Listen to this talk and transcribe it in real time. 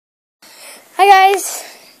Hi guys,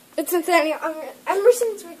 it's Nathaniel.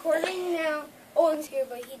 Emerson's recording now. Owen's here,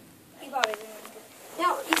 but he probably didn't.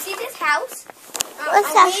 Now, you see this house? I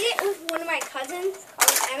made it with one of my cousins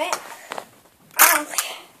called Emmett.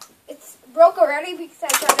 It's broke already because I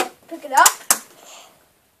tried to pick it up.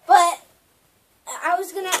 But I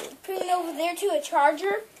was going to bring it over there to a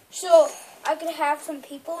charger so I could have some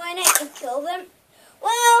people in it and kill them.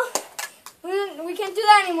 Well, we can't do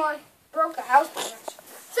that anymore. Broke the house pretty much.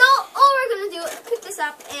 So all we're going to do is pick this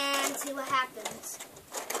up and see what happens.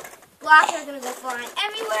 Blocks are going to go flying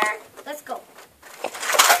everywhere. Let's go.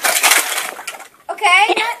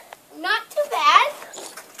 Okay, not too bad.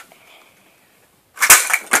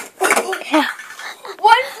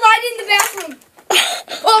 One slide in the bathroom.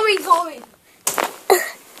 Call me.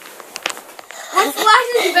 One slide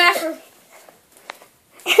in the bathroom.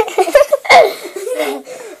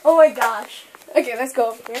 Oh my gosh. Okay, let's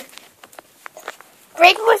go over here.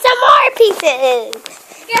 Break for some more pieces.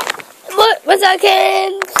 Yeah. What's up,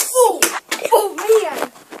 kids? Oh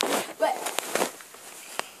man. But.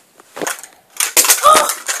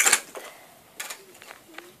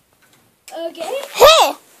 Okay.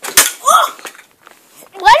 Hey.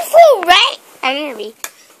 What flew right under me?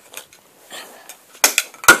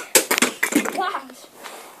 Gosh.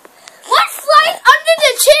 What slide under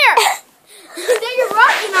the chair that you're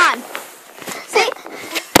rocking on?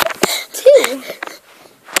 Two.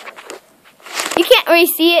 You can't really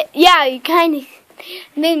see it. Yeah, you kind of.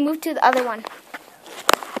 Then move to the other one.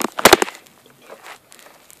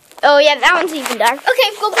 Oh yeah, that one's even dark.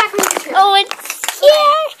 Okay, go back on the chair. Oh, it's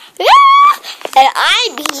here. Ah! And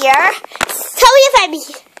I'm here. Tell me if I'm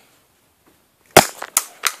here.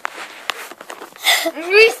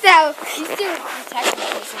 You still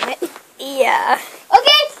technically, isn't it? Yeah.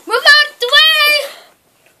 Okay, move out the way.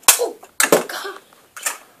 Oh God!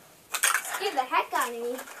 Scared the heck out of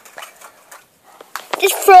me.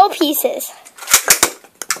 Just throw pieces.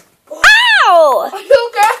 Ow! Are you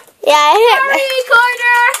okay? Yeah, I hit my... Sorry,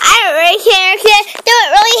 Carter. I don't really care. No, it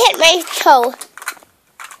really hit my toe.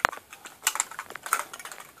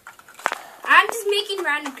 I'm just making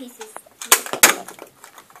random pieces.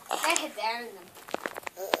 I hit there in them.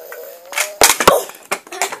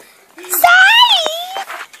 Sorry!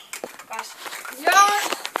 Gosh.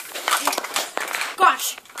 Gosh.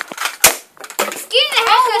 Scared the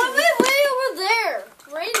heck out of me. Way over there.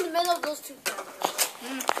 Right in the middle of those two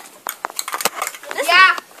cameras.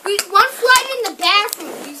 Yeah. One slide in the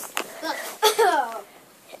bathroom. Look.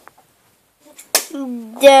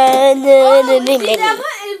 See that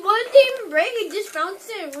one didn't even break. It just bounced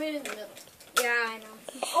it right in the middle. Yeah, I know.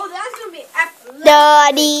 Oh, that's gonna be absolutely.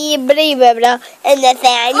 And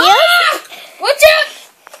Nathaniel? Ah! Watch out!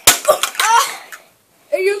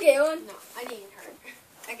 Are you okay, Owen? No, I didn't get hurt.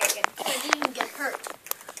 Okay, good. I didn't even get hurt.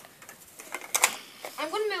 I'm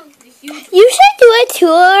gonna make the huge. You should do a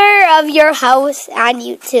tour of your house on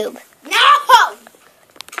YouTube. No!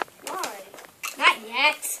 Why? Not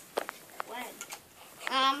yet. When?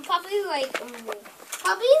 Probably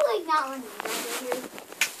not when you're here.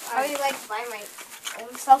 Probably by my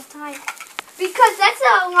own self time. Because that's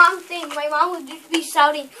a long thing. My mom would just be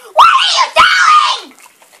shouting, "What are you doing?"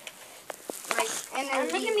 And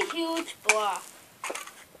then making a huge block.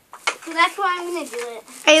 So that's why I'm gonna do it.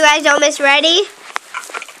 Are you guys almost ready?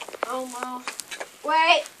 Almost.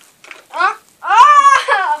 Wait. Oh!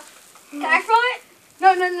 Can I throw it? No.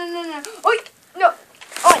 Oh, no.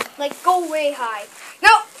 Oh, go way high.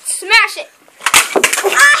 No, smash it.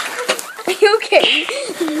 Are you okay?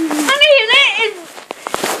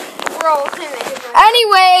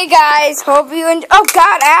 Anyway, guys, hope you enjoy. Oh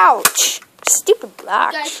God, ouch! Stupid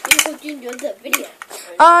block. Guys, I hope you enjoyed that video.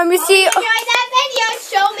 You see. Enjoy that video.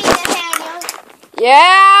 Show me, Nathaniel.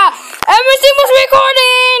 Yeah, Emerson was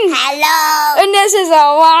recording. Hello. And this is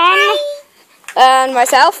Alon. And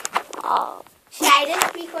myself. Should I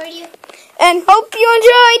just record you? And hope you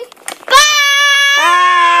enjoyed.